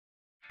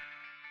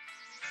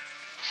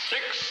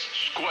6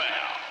 square.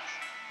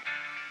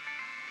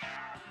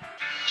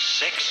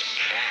 6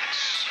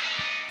 cats.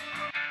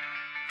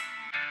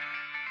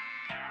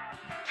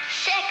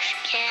 6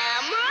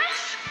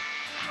 cameras.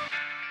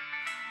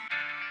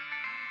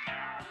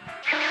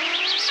 6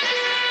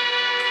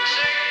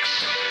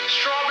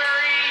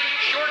 strawberry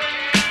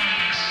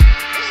shortcakes.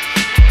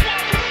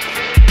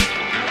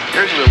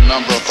 Here's a little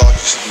number I thought you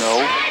should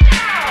know.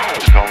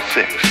 It's called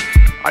 6.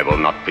 I will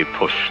not be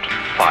pushed,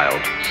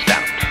 filed,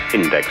 stamped,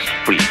 indexed,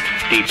 briefed,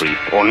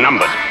 debriefed, or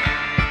numbered.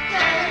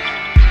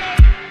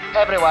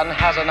 Everyone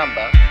has a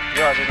number.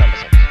 Yours is number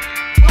 6.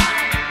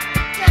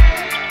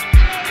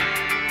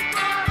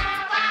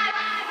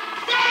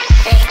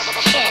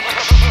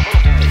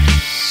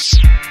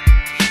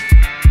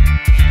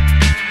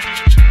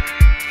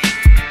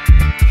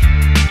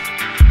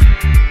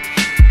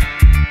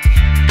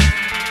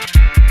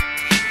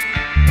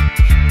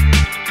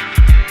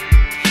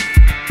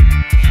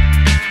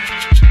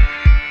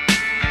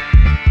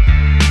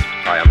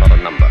 I am not a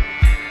number.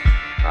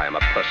 I am a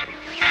person.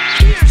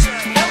 Here's a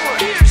number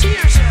and sit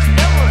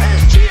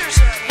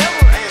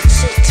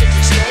to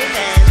this name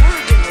and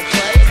we're gonna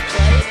play.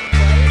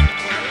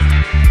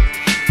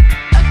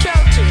 A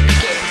counting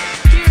game.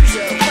 Here's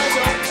a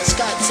puzzle. It's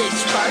got 6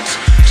 parts.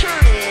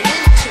 Turn it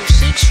into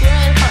 6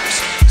 red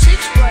hearts. 6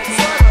 bright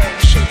fluttering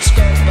ships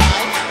go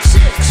by.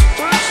 6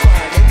 birds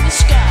flying in the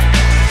sky.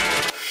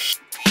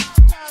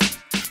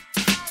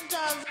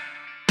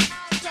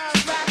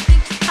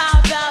 How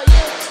about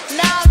you?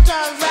 Now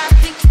done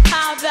rapping.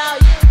 How about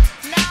you?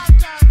 Now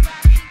done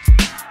rapping.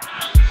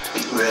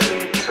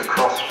 Really, it's a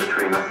cross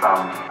between a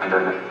thumb and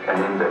an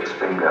index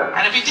finger.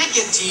 And if he did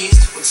get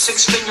teased with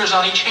 6 fingers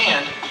on each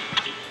hand,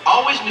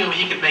 always knew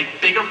he could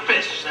make bigger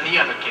fists than the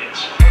other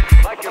kids.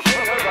 Like your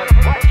finger, but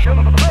watch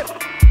 'em flip.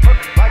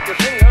 Looks like your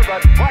finger,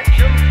 but watch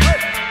 'em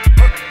flip.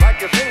 Looks like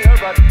your finger,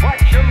 but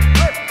watch 'em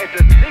flip. It's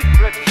a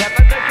secret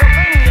weapon that your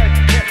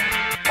fingertip.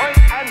 Point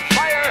and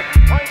fire,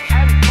 point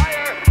and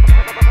fire,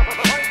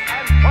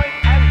 point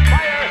and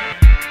fire.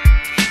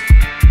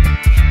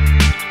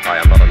 I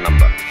am not a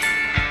number.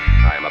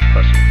 I am a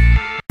person.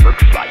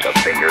 Looks like a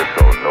finger,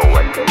 so no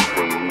one can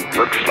see.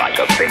 Looks like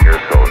a finger,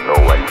 so no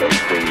one can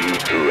see.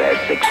 Who has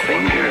 6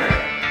 fingers?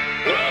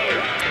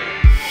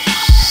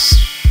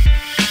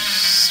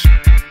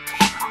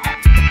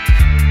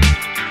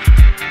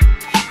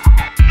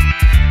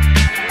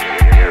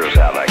 Here's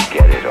how to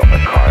get it on the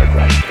card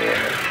right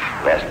there.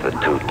 Less than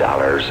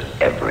 $2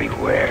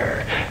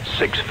 everywhere.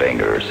 6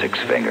 finger,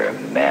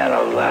 man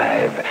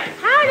alive.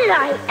 How did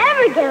I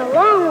ever get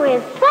along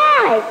with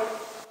 5?